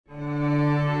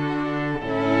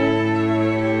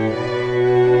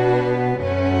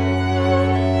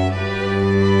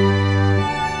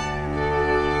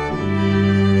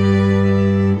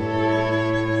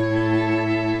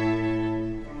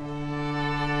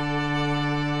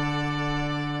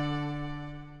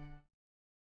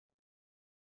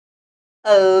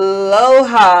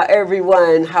Aloha,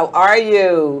 everyone. How are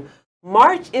you?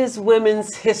 March is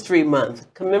Women's History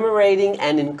Month, commemorating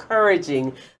and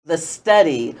encouraging the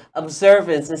study,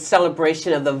 observance, and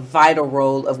celebration of the vital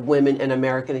role of women in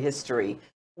American history.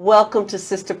 Welcome to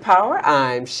Sister Power.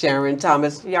 I'm Sharon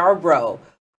Yarbrough.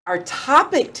 Our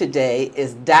topic today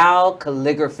is Tao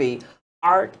Calligraphy,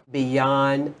 Art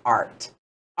Beyond Art.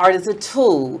 Art is a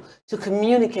tool to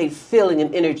communicate feeling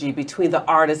and energy between the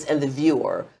artist and the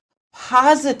viewer.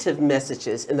 Positive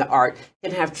messages in the art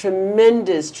can have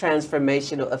tremendous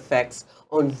transformational effects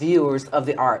on viewers of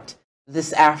the art.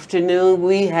 This afternoon,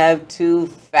 we have two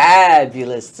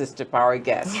fabulous Sister Power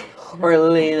guests.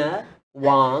 Orlena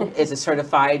Wong is a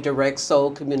Certified Direct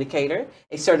Soul Communicator,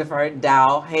 a Certified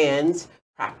Tao Hands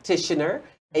Practitioner,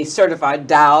 a Certified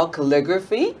Tao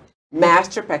Calligraphy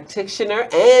Master Practitioner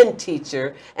and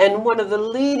Teacher, and one of the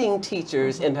leading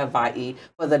teachers in Hawaii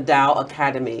for the Tao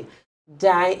Academy.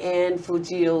 Diane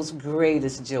Fujio's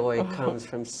greatest joy comes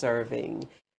from serving.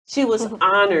 She was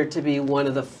honored to be one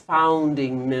of the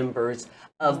founding members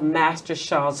of Master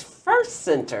Sha's first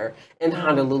center in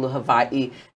Honolulu,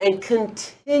 Hawaii, and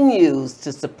continues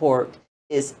to support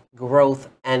its growth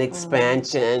and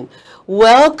expansion.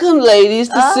 Welcome, ladies,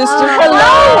 to Sister Power.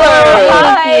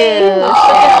 Hi.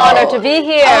 Such an honor to be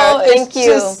here. Thank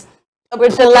you. We're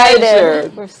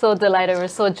delighted. We're so delighted. We're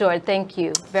so joyed. Thank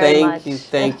you very much.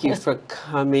 Thank you for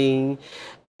coming.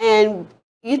 And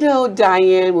you know,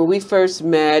 Diane, when we first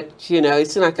met, you know,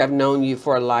 it's like I've known you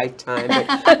for a lifetime,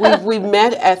 but we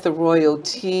met at the Royal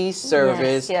Tea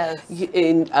Service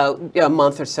in a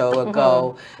month or so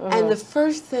ago. And the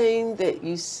first thing that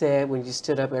you said when you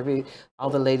stood up, all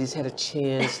the ladies had a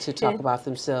chance to talk about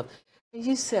themselves. And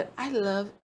you said, "I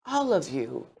love all of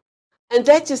you." And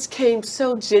that just came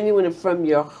so genuine and from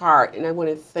your heart. And I want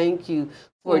to thank you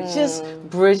for just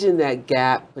bridging that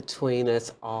gap between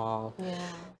us all.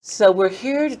 So we're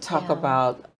here to talk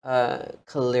about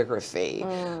calligraphy,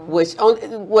 which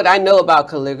what I know about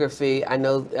calligraphy, I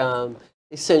know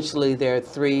essentially there are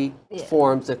three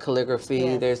forms of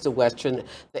calligraphy. There's the Western,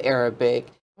 the Arabic,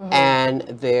 and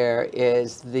there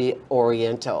is the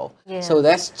Oriental. So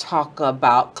let's talk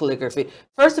about calligraphy.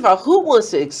 First of all, who wants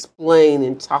to explain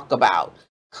and talk about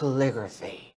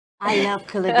calligraphy? I love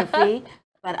calligraphy,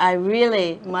 but I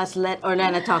really must let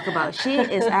Orlena talk about. She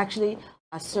is actually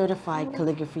a certified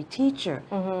calligraphy teacher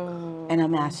and a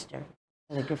master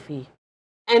calligraphy.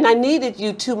 And I needed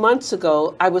you 2 months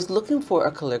ago. I was looking for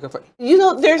a calligrapher. You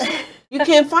know, you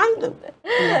can't find them.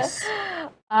 Yes.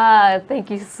 Thank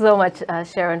you so much,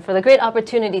 Sharon, for the great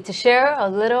opportunity to share a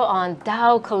little on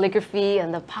Tao calligraphy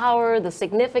and the power, the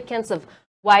significance of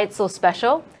why it's so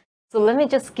special. So let me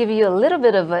just give you a little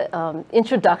bit of an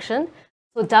introduction.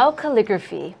 So Tao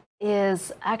calligraphy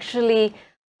is actually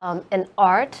an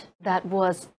art that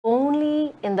was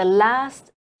only in the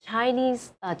last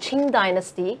Chinese Qing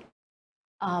dynasty,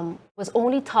 was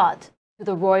only taught to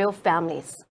the royal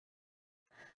families.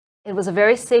 It was a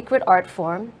very sacred art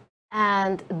form.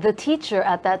 And the teacher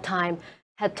at that time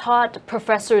had taught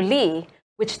Professor Li,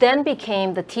 which then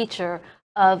became the teacher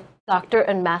of Dr.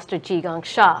 and Master Zhi Gang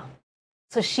Sha.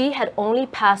 So she had only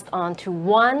passed on to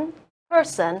one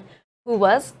person who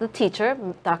was the teacher,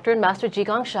 Dr. and Master Zhi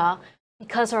Gang Sha,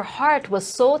 because her heart was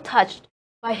so touched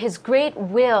by his great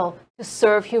will to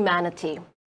serve humanity.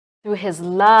 Through his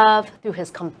love, through his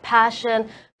compassion,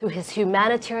 through his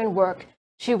humanitarian work,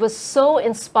 she was so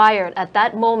inspired at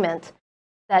that moment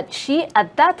that she,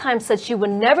 at that time, said she would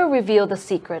never reveal the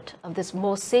secret of this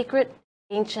most sacred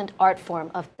ancient art form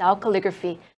of Tao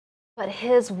calligraphy. But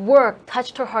his work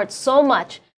touched her heart so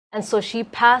much, and so she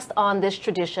passed on this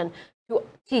tradition to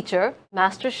teacher,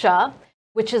 Master Sha,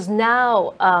 which is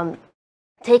now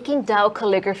taking Tao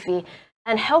calligraphy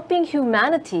and helping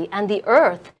humanity and the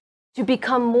earth to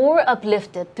become more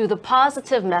uplifted through the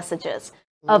positive messages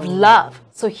of love.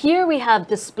 So here we have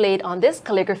displayed on this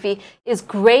calligraphy is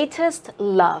greatest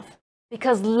love,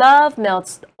 because love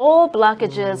melts all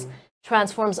blockages,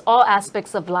 transforms all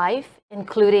aspects of life,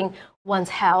 including one's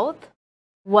health,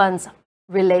 one's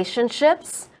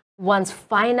relationships, one's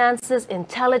finances,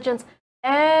 intelligence.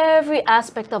 Every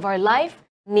aspect of our life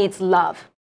needs love.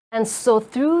 And so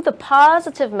through the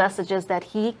positive messages that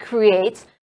he creates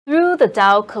through the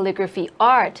Tao calligraphy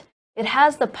art, it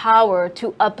has the power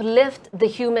to uplift the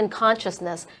human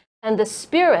consciousness and the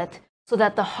spirit so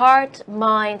that the heart,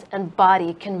 mind, and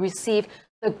body can receive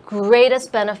the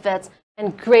greatest benefits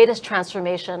and greatest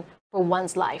transformation for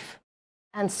one's life.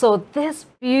 And so this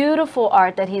beautiful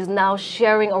art that he's now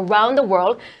sharing around the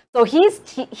world, so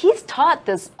he's taught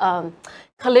this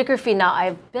calligraphy now.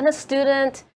 I've been a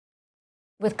student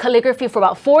with calligraphy for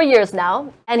about 4 years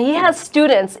now, and he has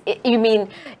students, you mean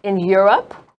in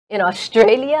Europe, in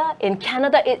Australia, in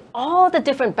Canada, all the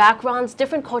different backgrounds,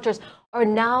 different cultures are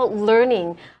now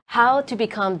learning how to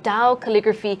become Tao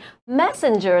calligraphy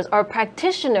messengers or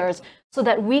practitioners so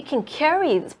that we can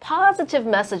carry these positive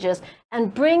messages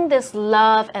and bring this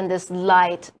love and this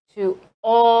light to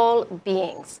all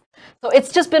beings. So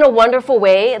it's just been a wonderful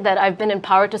way that I've been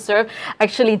empowered to serve.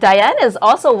 Actually, Diane is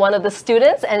also one of the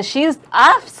students, and she's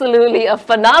absolutely a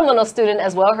phenomenal student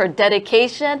as well. Her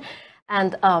dedication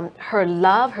and her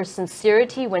love, her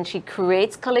sincerity when she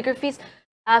creates calligraphies,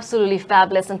 absolutely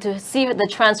fabulous. And to see the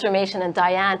transformation in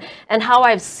Diane and how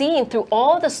I've seen through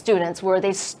all the students where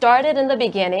they started in the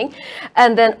beginning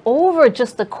and then over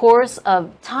just the course of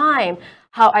time,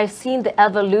 how I've seen the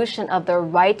evolution of their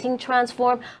writing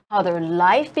transform, how their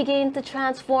life began to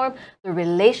transform, their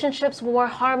relationships more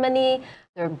harmony,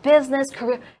 their business,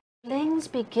 career, things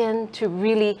begin to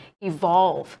really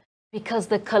evolve because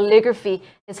the calligraphy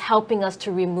is helping us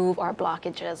to remove our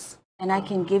blockages. And I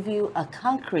can give you a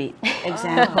concrete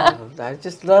example. I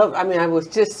just love, I mean, I was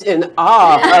just in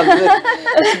awe of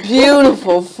this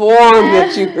beautiful form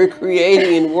that you were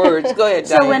creating in words. Go ahead,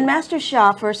 Diane. So when Master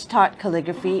Sha first taught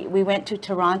calligraphy, we went to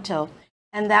Toronto,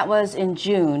 and that was in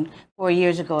June, 4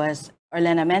 years ago, as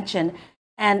Orlena mentioned.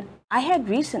 And I had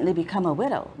recently become a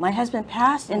widow. My husband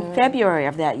passed in February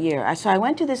of that year. So I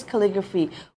went to this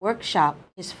calligraphy workshop,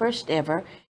 his first ever,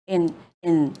 in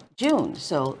June.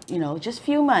 So, you know, just a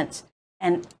few months.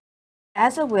 And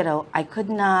as a widow, I could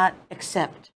not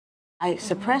accept. I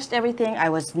suppressed everything. I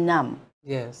was numb.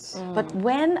 Yes. But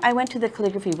when I went to the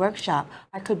calligraphy workshop,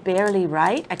 I could barely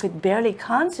write. I could barely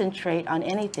concentrate on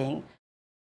anything.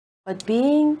 But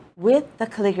being with the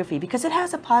calligraphy, because it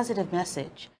has a positive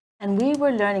message, and we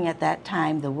were learning at that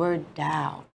time the word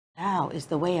Tao. Tao is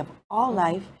the way of all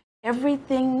life.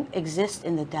 Everything exists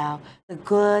in the Tao, the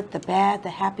good, the bad, the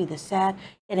happy, the sad,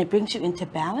 and it brings you into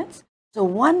balance. So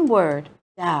one word,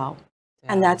 Tao,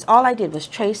 and that's all I did was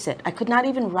trace it. I could not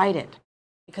even write it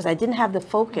because I didn't have the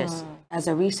focus as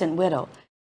a recent widow.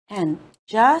 And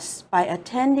just by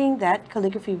attending that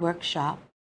calligraphy workshop,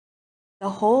 the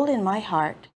hole in my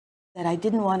heart that I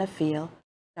didn't want to feel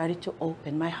started to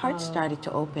open. My heart started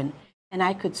to open, and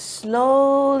I could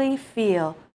slowly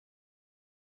feel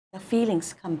the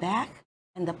feelings come back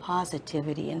and the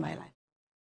positivity in my life.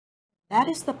 That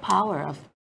is the power of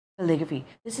calligraphy.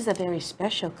 This is a very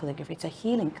special calligraphy. It's a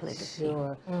healing calligraphy.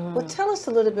 Sure. Well, tell us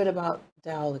a little bit about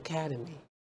Tao Academy,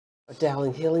 or Tao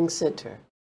Healing Center.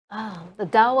 The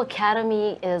Tao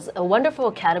Academy is a wonderful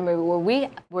academy where we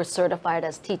were certified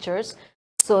as teachers.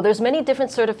 So there's many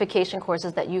different certification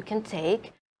courses that you can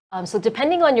take. So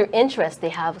depending on your interest, they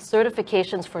have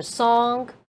certifications for song,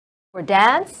 for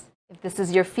dance, if this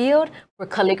is your field, for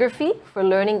calligraphy, for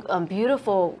learning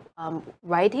beautiful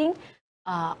writing,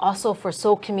 also for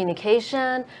soul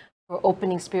communication, for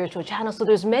opening spiritual channels. So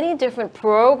there's many different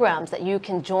programs that you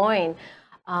can join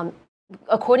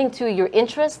according to your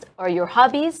interest or your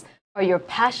hobbies or your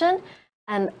passion.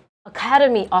 And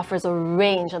Academy offers a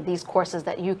range of these courses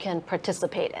that you can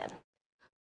participate in.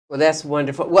 Well, that's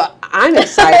wonderful. Well, I'm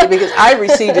excited because I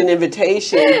received an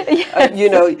invitation. Yes. You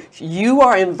know, you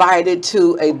are invited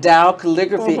to a Tao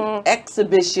calligraphy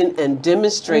exhibition and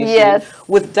demonstration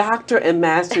with Dr. and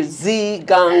Master Zhi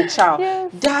Gang Sha.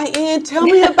 Yes. Diane, tell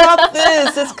me about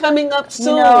this. It's coming up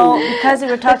soon. You know, because we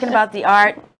were talking about the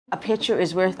art, a picture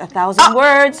is worth 1,000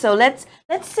 words. So let's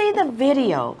see the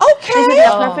video. Okay. This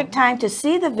is the perfect time to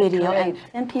see the video, and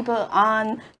then people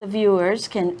on the viewers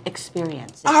can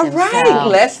experience it All themselves. right,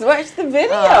 let's watch the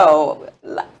video.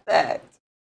 Love that.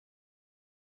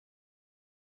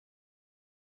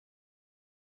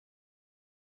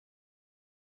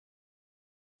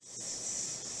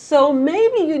 So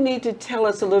maybe you need to tell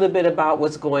us a little bit about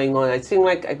what's going on. It seems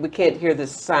like we can't hear the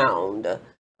sound.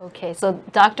 Okay, so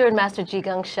Dr. and Master Zhi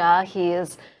Gang Sha, he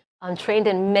is trained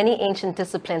in many ancient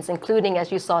disciplines, including,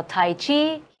 as you saw, Tai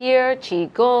Chi here,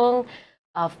 Qi Gong,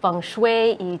 Feng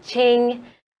Shui, I Ching,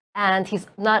 and he's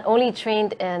not only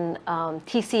trained in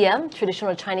TCM,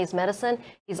 traditional Chinese medicine,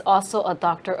 he's also a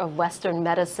doctor of Western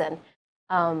medicine.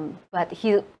 But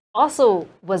he also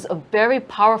was a very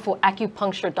powerful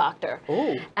acupuncture doctor.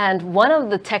 Ooh. And one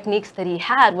of the techniques that he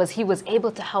had was he was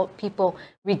able to help people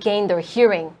regain their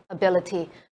hearing ability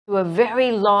through a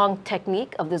very long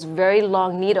technique of this very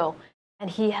long needle. And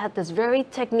he had this very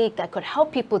technique that could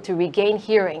help people to regain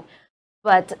hearing.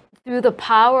 But through the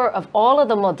power of all of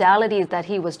the modalities that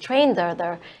he was trained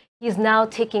there, he's now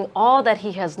taking all that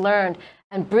he has learned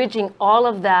and bridging all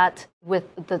of that with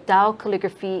the Tao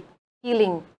calligraphy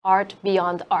healing art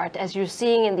beyond art. As you're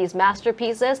seeing in these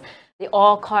masterpieces, They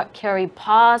all carry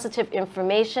positive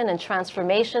information and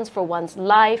transformations for one's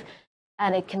life.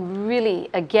 And it can really,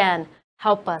 again,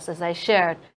 help us, as I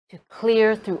shared, to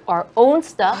clear through our own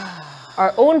stuff,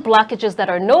 our own blockages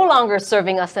that are no longer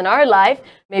serving us in our life.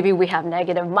 Maybe we have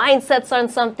negative mindsets on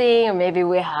something, or maybe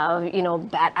we have,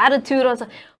 bad attitude on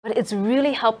something. But it's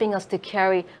really helping us to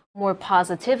carry more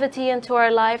positivity into our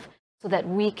life so that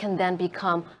we can then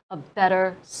become a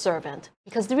better servant.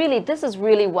 Because really, this is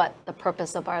really what the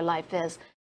purpose of our life is.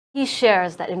 He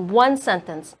shares that in one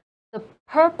sentence, the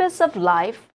purpose of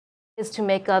life is to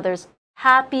make others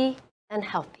happy and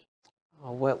healthy.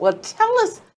 Oh, well, tell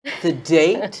us the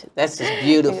date. That's just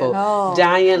beautiful. Oh,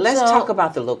 Diane, let's talk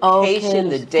about the location,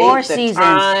 the date, 4 the seasons.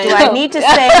 time. Do I need to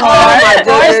say more? Oh my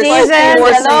goodness,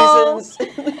 4 seasons. 4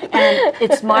 seasons. And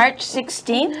it's March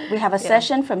 16th. We have a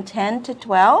session from 10 to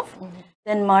 12.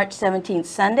 Then March 17th,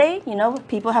 Sunday.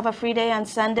 People have a free day on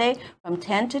Sunday from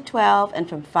 10 to 12 and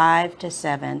from 5 to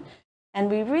 7.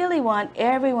 And we really want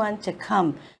everyone to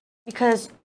come because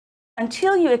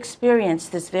until you experience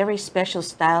this very special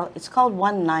style, it's called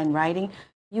one-line writing,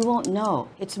 you won't know.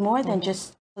 It's more than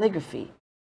just calligraphy.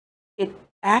 It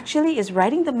actually is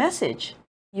writing the message.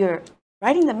 You're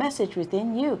writing the message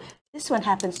within you. This one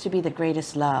happens to be the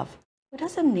greatest love. Who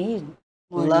doesn't need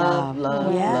more love?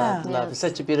 Love. It's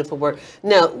such a beautiful word.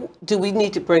 Now, do we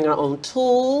need to bring our own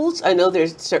tools? I know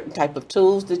there's certain type of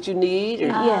tools that you need.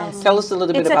 Yes. Tell us a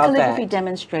little bit about that. It's a calligraphy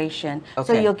demonstration.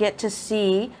 Okay. So you'll get to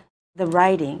see the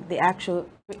writing, the actual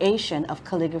creation of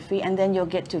calligraphy, and then you'll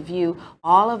get to view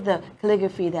all of the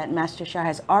calligraphy that Master Sha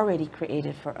has already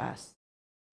created for us.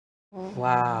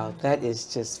 Wow, that is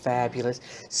just fabulous.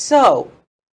 So,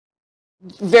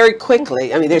 very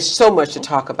quickly, I mean, there's so much to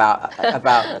talk about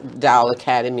Tao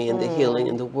Academy and the healing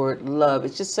and the word love.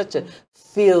 It's just such a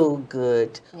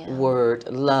feel-good word,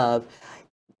 love.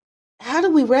 How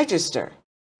do we register?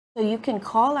 So you can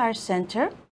call our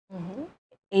center,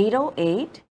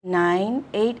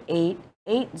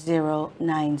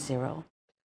 808-988-8090.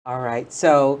 All right.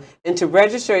 So, and to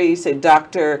register, you said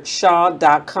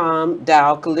drsha.com,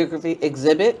 Tao Calligraphy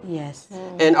exhibit. Yes.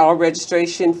 And all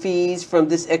registration fees from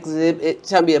this exhibit.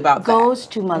 Tell me about that. Goes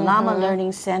to Malama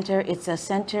Learning Center. It's a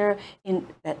center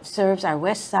that serves our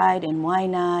west side in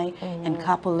Waianae and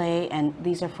Kapolei, and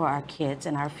these are for our kids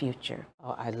and our future.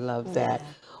 Oh, I love that.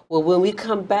 Well, when we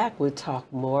come back, we'll talk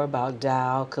more about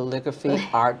Tao Calligraphy,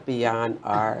 art beyond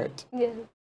art. Yes.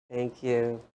 Thank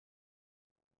you.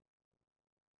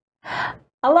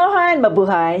 Aloha and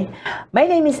mabuhay. My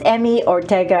name is Emmy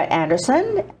Ortega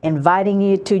Anderson, inviting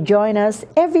you to join us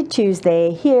every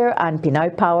Tuesday here on Pinoy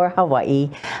Power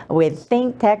Hawaii with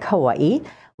Think Tech Hawaii.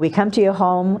 We come to your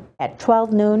home at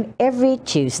 12 noon every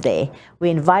Tuesday.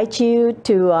 We invite you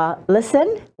to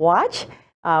listen, watch,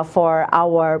 for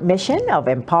our mission of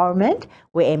empowerment.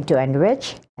 We aim to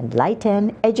enrich,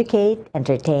 enlighten, educate,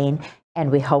 entertain,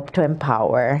 and we hope to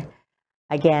empower.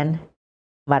 Again,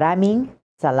 maraming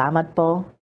salamat po,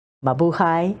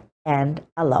 mabuhay, and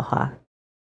aloha.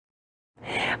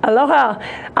 Aloha,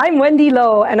 I'm Wendy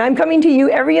Lowe, and I'm coming to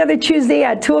you every other Tuesday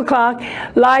at 2 o'clock,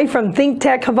 live from Think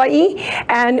Tech Hawaii.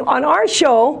 And on our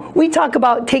show, we talk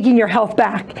about taking your health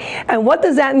back. And what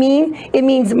does that mean? It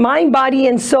means mind, body,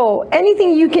 and soul.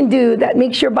 Anything you can do that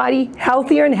makes your body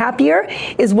healthier and happier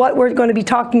is what we're going to be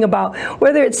talking about.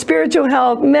 Whether it's spiritual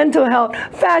health, mental health,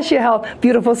 fascia health,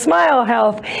 beautiful smile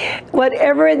health,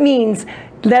 whatever it means,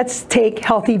 let's take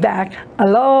healthy back.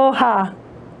 Aloha.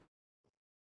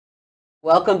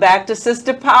 Welcome back to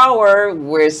Sister Power.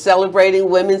 We're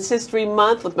celebrating Women's History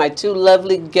Month with my two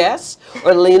lovely guests,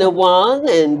 Orlena Wong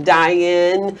and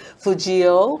Diane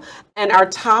Fujio. And our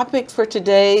topic for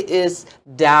today is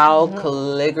Tao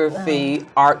Calligraphy,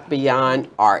 art beyond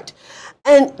art.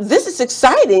 And this is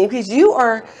exciting because you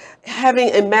are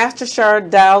having a Master Sha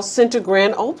Tao Center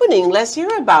grand opening. Let's hear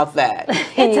about that.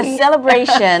 It's a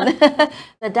celebration.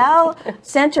 The Tao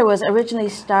Center was originally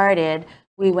started,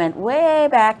 we went way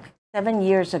back 7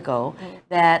 years ago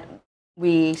that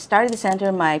we started the center.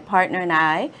 My partner and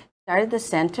I started the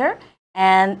center,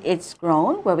 and it's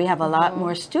grown where we have a lot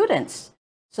more students.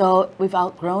 So we've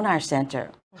outgrown our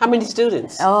center. How many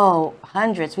students? Oh,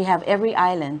 hundreds. We have every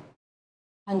island,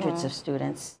 hundreds of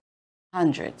students,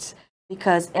 hundreds.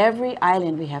 Because every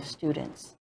island we have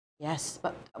students. Yes,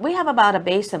 but we have about a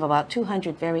base of about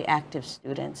 200 very active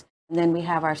students. And then we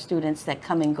have our students that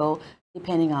come and go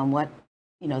depending on what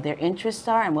their interests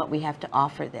are and what we have to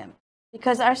offer them.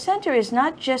 Because our center is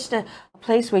not just a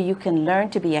place where you can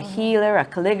learn to be a healer, a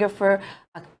calligrapher,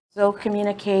 a soul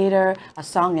communicator, a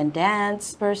song and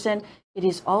dance person. It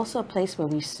is also a place where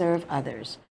we serve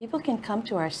others. People can come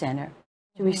to our center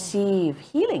to receive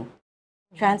healing,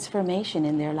 transformation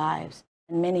in their lives.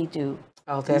 And many do.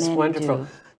 Oh, that's Many wonderful. do.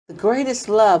 The Greatest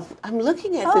Love. I'm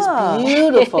looking at this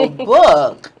beautiful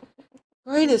book.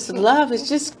 Greatest Love is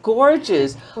just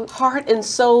gorgeous. Heart and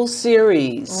Soul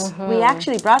series. We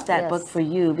actually brought that book for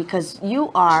you because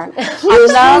you are a Please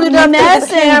hold love it up to the camera.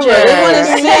 messenger. They want to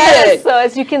see it. So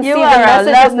as you can see, You the are a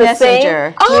message love is the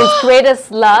messenger. same. Means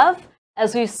greatest love,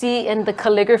 as we see in the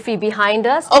calligraphy behind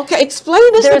us. Okay,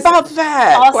 explain us There's about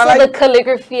that. Also, the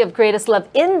calligraphy of greatest love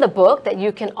in the book that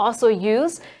you can also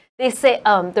use. They say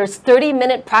there's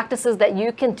 30-minute practices that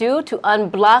you can do to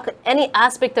unblock any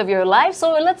aspect of your life.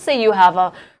 So let's say you have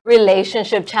a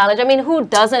relationship challenge. I mean, who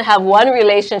doesn't have one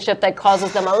relationship that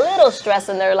causes them a little stress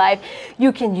in their life?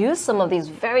 You can use some of these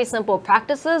very simple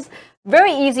practices,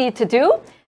 very easy to do.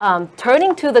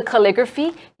 Turning to the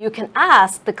calligraphy, you can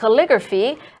ask the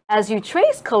calligraphy as you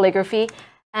trace calligraphy,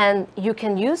 and you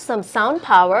can use some sound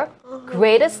power,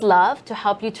 greatest love, to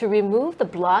help you to remove the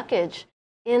blockage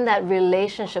in that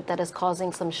relationship that is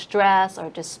causing some stress or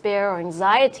despair or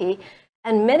anxiety.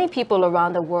 And many people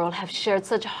around the world have shared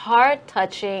such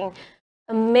heart-touching,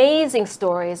 amazing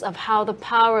stories of how the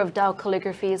power of Tao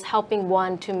calligraphy is helping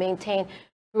one to maintain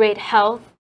great health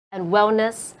and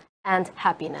wellness and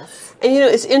happiness. And you know,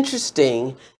 it's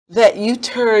interesting that you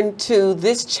turn to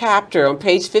this chapter on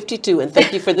page 52, and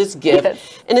thank you for this gift.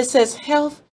 Yes. And it says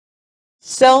health,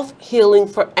 self-healing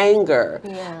for anger.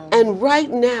 Yeah. And right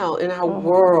now in our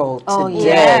world today,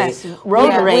 yes.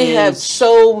 Road we have rage.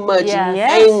 so much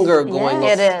Yes. anger going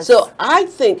Yes. on. It is. So I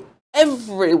think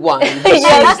everyone who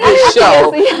sees this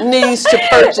show needs to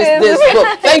purchase this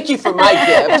book. Thank you for my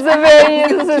gift.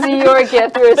 This is your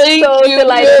gift. We're Thank so you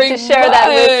delighted very to share that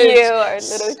with much. you, our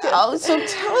little gift. So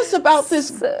tell us about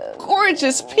this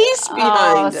gorgeous piece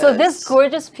behind us. So this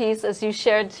gorgeous piece, as you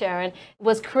shared, Sharon,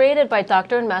 was created by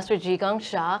Dr. and Master Zhi Gang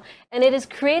Sha, and it is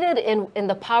created in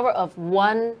the power of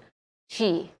one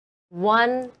Qi,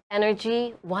 one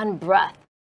energy, one breath,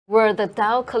 where the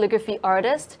Tao calligraphy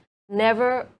artist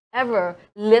never ever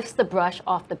lifts the brush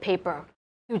off the paper.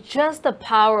 Through just the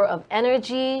power of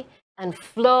energy and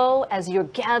flow as you're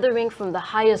gathering from the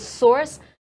highest source,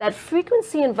 that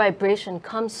frequency and vibration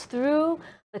comes through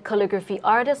the calligraphy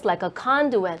artist like a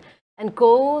conduit and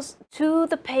goes to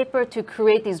the paper to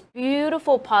create these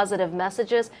beautiful positive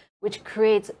messages, which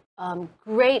creates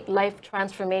great life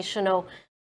transformational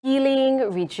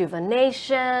healing,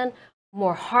 rejuvenation,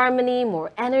 more harmony, more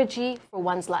energy for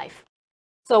one's life.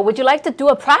 So would you like to do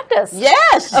a practice?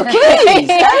 Yes, Okay. please,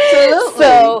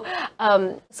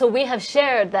 absolutely. So we have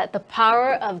shared that the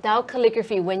power of Tao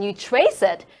calligraphy, when you trace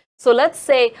it, so let's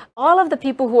say all of the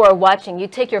people who are watching, you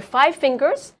take your 5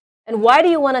 fingers, and why do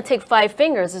you want to take 5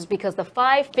 fingers? Is because the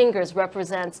 5 fingers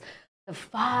represents the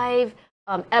 5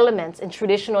 elements in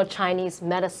traditional Chinese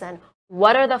medicine.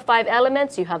 What are the 5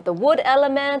 elements? You have the wood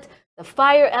element, the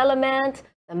fire element,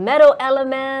 the metal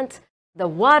element, the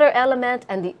water element,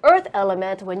 and the earth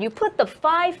element. When you put the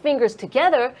 5 fingers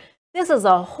together, this is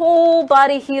a whole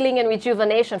body healing and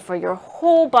rejuvenation for your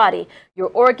whole body. Your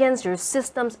organs, your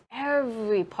systems,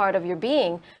 every part of your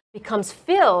being becomes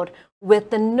filled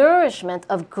with the nourishment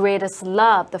of greatest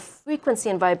love, the frequency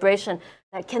and vibration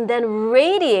that can then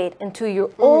radiate into your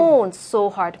own soul,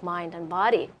 heart, mind, and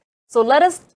body. So let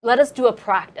us do a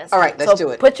practice. All right, let's do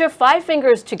it. Put your 5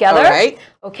 fingers together. All right.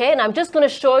 Okay, and I'm just going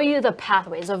to show you the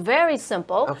pathways. They're very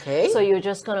simple. Okay. So you're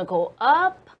just going to go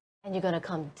up, and you're going to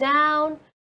come down,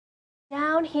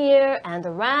 down here, and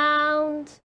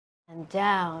around, and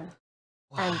down.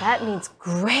 Wow. And that means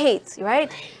great, right?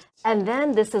 Great. And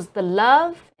then this is the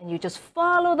love, and you just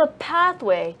follow the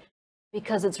pathway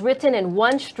because it's written in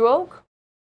one stroke.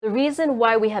 The reason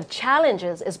why we have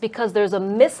challenges is because there's a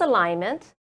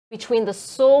misalignment between the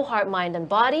soul, heart, mind, and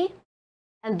body,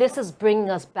 and this is bringing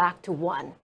us back to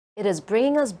one. It is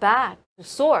bringing us back to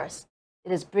source.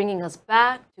 It is bringing us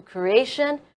back to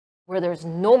creation, where there's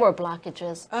no more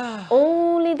blockages,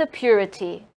 only the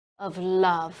purity of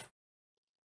love.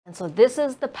 And so this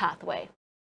is the pathway.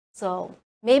 So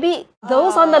maybe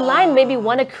those on the line maybe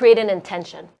want to create an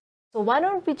intention. So why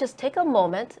don't we just take a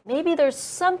moment? Maybe there's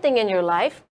something in your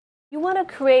life you want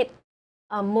to create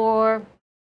a more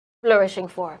flourishing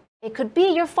for. It could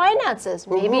be your finances,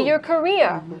 maybe your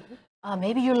career.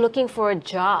 Maybe you're looking for a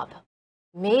job.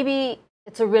 Maybe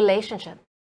it's a relationship.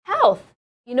 Health.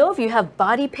 You know, if you have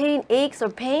body pain, aches, or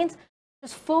pains,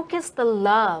 just focus the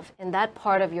love in that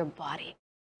part of your body.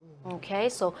 Okay,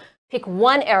 so pick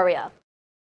one area.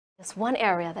 Just one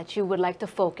area that you would like to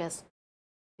focus,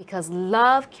 because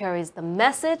love carries the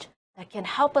message that can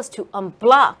help us to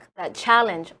unblock that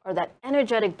challenge or that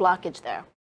energetic blockage there.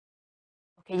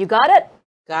 Okay, you got it?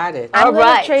 Got it. I'm All going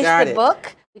right. to trace Got the it.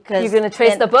 book Because you're going to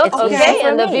trace the book, it's okay? easy for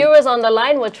And the me. viewers on the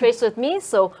line will trace with me.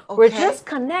 So we're Okay. just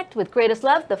connect with greatest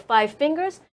love, the 5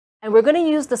 fingers, and we're going to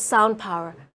use the sound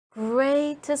power.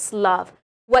 Greatest love.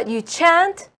 What you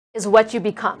chant is what you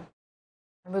become.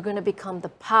 And we're going to become the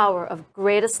power of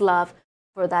greatest love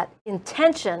for that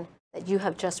intention that you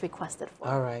have just requested for.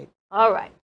 All right. All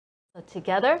right. So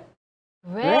together.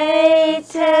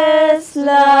 Greatest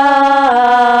love,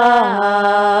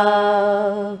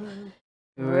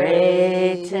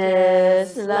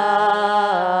 greatest love,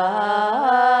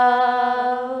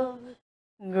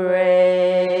 greatest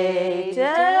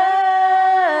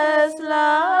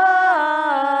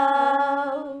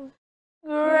love,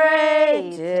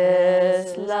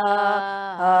 greatest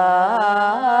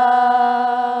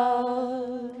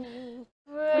love,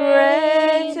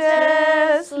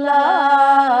 greatest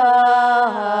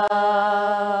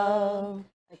love.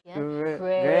 Again.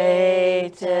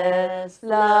 Greatest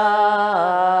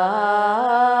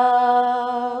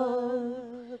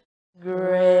love,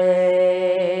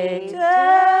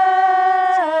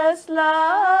 greatest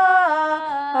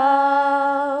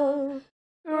love,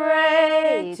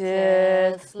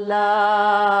 greatest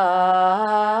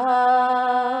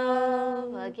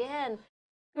love. Again.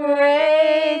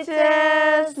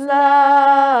 Greatest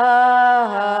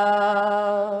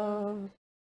love,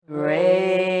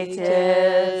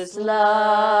 greatest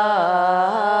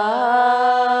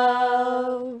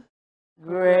love,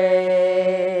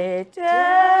 greatest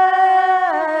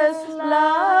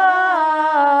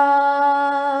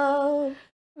love,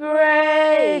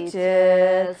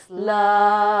 greatest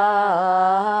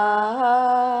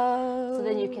love. So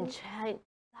then you can chant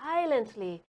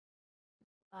silently,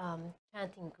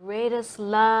 chanting greatest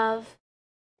love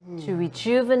to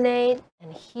rejuvenate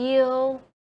and heal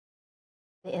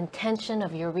the intention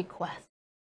of your request.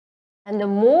 And the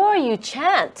more you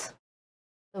chant,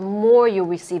 the more you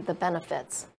receive the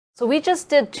benefits. So we just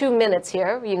did 2 minutes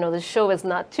here. You know, the show is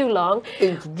not too long.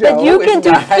 But you can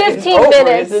do 15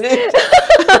 minutes. Isn't it?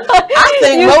 I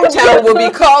think Motown will be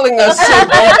calling us soon.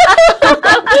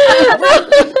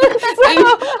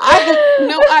 I had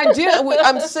no idea.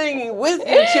 I'm singing with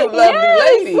you two lovely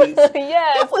ladies.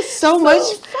 Yes. That was so much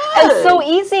fun. And so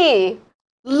easy.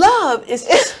 Love is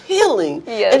just healing.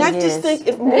 Yes. And I just think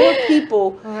if more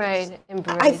people, Right.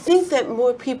 Embrace. I think that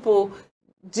more people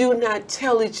do not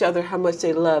tell each other how much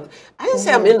they love. I didn't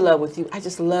say I'm in love with you. I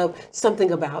just love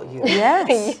something about you.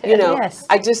 Yes. You know, Yes.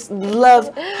 I just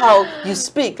love how you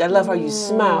speak. I love how you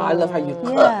smile. I love how you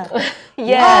cook. Yeah.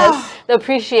 Yes. The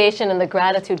appreciation and the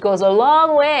gratitude goes a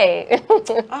long way.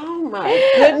 Oh my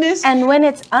goodness. And when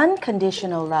it's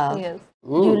unconditional love, Yes.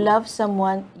 you love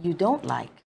someone you don't like.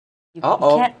 You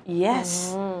Uh-oh. can't,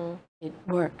 yes, it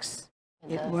works.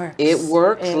 It works. It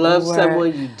works. It Love works.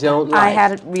 someone you don't like. I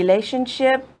had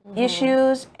relationship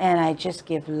issues, and I just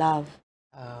give love.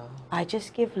 Oh. I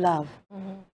just give love.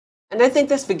 And I think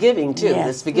that's forgiving too. Yes.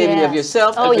 That's forgiving of Yes.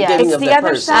 yourself Oh, and yes. forgiving It's of the that other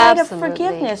person. side Absolutely. of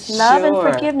forgiveness. Love Sure. and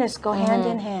forgiveness go hand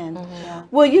in hand. Yeah.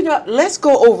 Well, you know, let's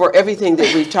go over everything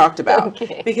that we've talked about.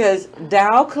 Okay. Because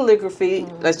Tao Calligraphy,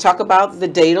 let's talk about the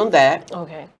date on that.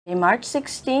 Okay. March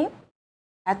 16th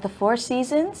at the Four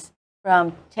Seasons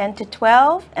from 10 to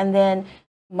 12, and then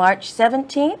March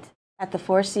 17th at the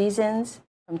Four Seasons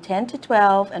from 10 to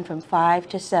 12 and from 5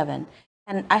 to 7.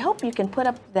 And I hope you can put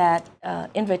up that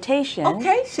invitation.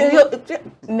 Okay, so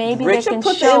Maybe Richard they can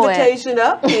put show the it. invitation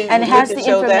up. And it has the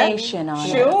information on it.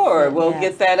 Sure, we'll Yes.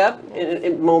 get that up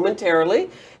momentarily.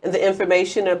 And the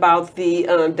information about the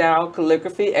Tao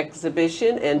Calligraphy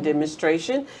exhibition and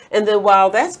demonstration. And then while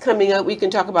that's coming up, we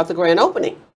can talk about the grand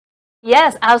opening.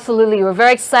 Yes, absolutely. We're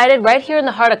very excited. Right here in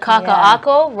the heart of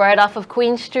Kaka'ako, right off of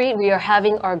Queen Street, we are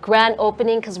having our grand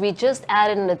opening because we just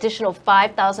added an additional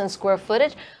 5,000 square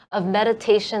footage of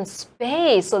meditation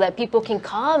space so that people can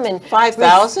come and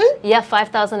 5,000? Yeah,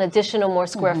 5,000 additional more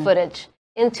square footage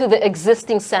into the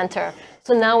existing center.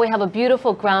 So now we have a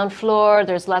beautiful ground floor.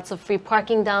 There's lots of free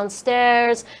parking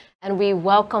downstairs, and we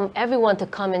welcome everyone to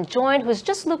come and join who's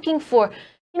just looking for,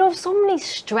 you know, so many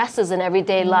stresses in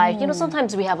everyday life. You know,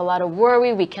 sometimes we have a lot of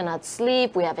worry, we cannot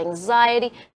sleep, we have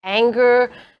anxiety,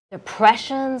 anger,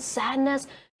 depression, sadness.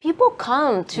 People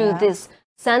come to these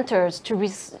centers to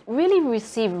really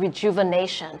receive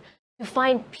rejuvenation, to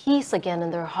find peace again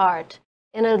in their heart.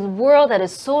 In a world that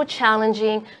is so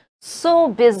challenging, so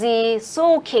busy,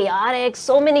 so chaotic,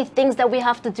 so many things that we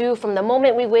have to do from the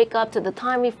moment we wake up to the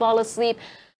time we fall asleep.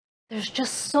 There's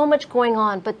just so much going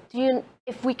on. But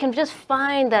if we can just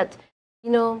find that,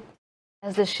 you know,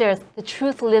 as it shares, the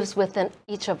truth lives within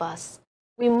each of us.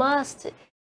 We must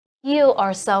heal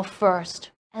ourselves first.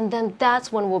 And then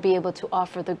that's when we'll be able to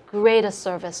offer the greatest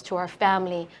service to our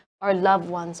family, our loved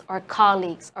ones, our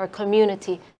colleagues, our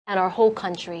community, and our whole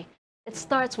country. It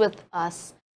starts with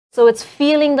us. So it's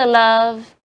feeling the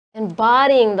love,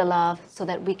 embodying the love so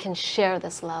that we can share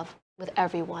this love with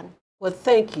everyone. Well,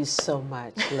 thank you so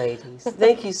much, ladies.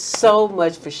 Thank you so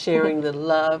much for sharing the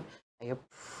love. I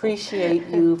appreciate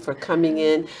you for coming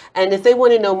in. And if they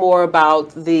want to know more about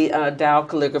the Tao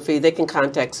calligraphy, they can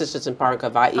contact Sisters in Park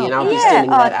Hawaii, and I'll be sending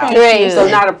that out. Great. So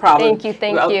not a problem. Thank you.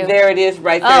 There it is,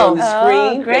 right there on the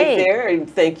screen, great. right there. And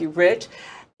thank you, Rich.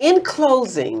 In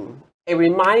closing, a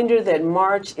reminder that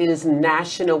March is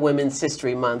National Women's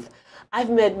History Month. I've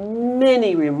met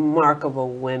many remarkable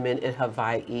women in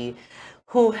Hawaii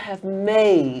who have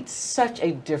made such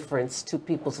a difference to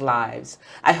people's lives.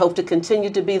 I hope to continue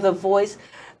to be the voice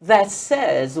that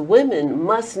says women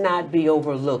must not be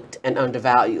overlooked and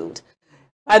undervalued.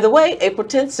 By the way, April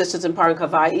 10th, Sisters in Park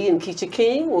Hawaii and Keisha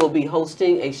King will be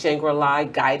hosting a Shangri-La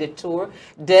guided tour.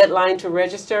 Deadline to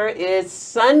register is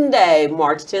Sunday,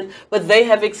 March 10th, but they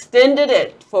have extended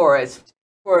it for us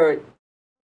for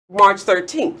March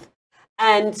 13th.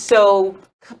 And so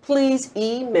please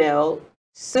email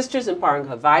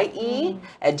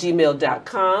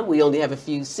sistersinparkhawaii@gmail.com. We only have a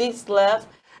few seats left.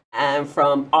 And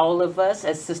from all of us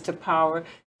at Sister Power,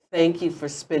 thank you for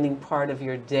spending part of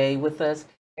your day with us.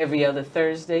 Every other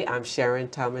Thursday, I'm Sharon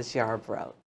Thomas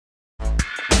Yarbrough.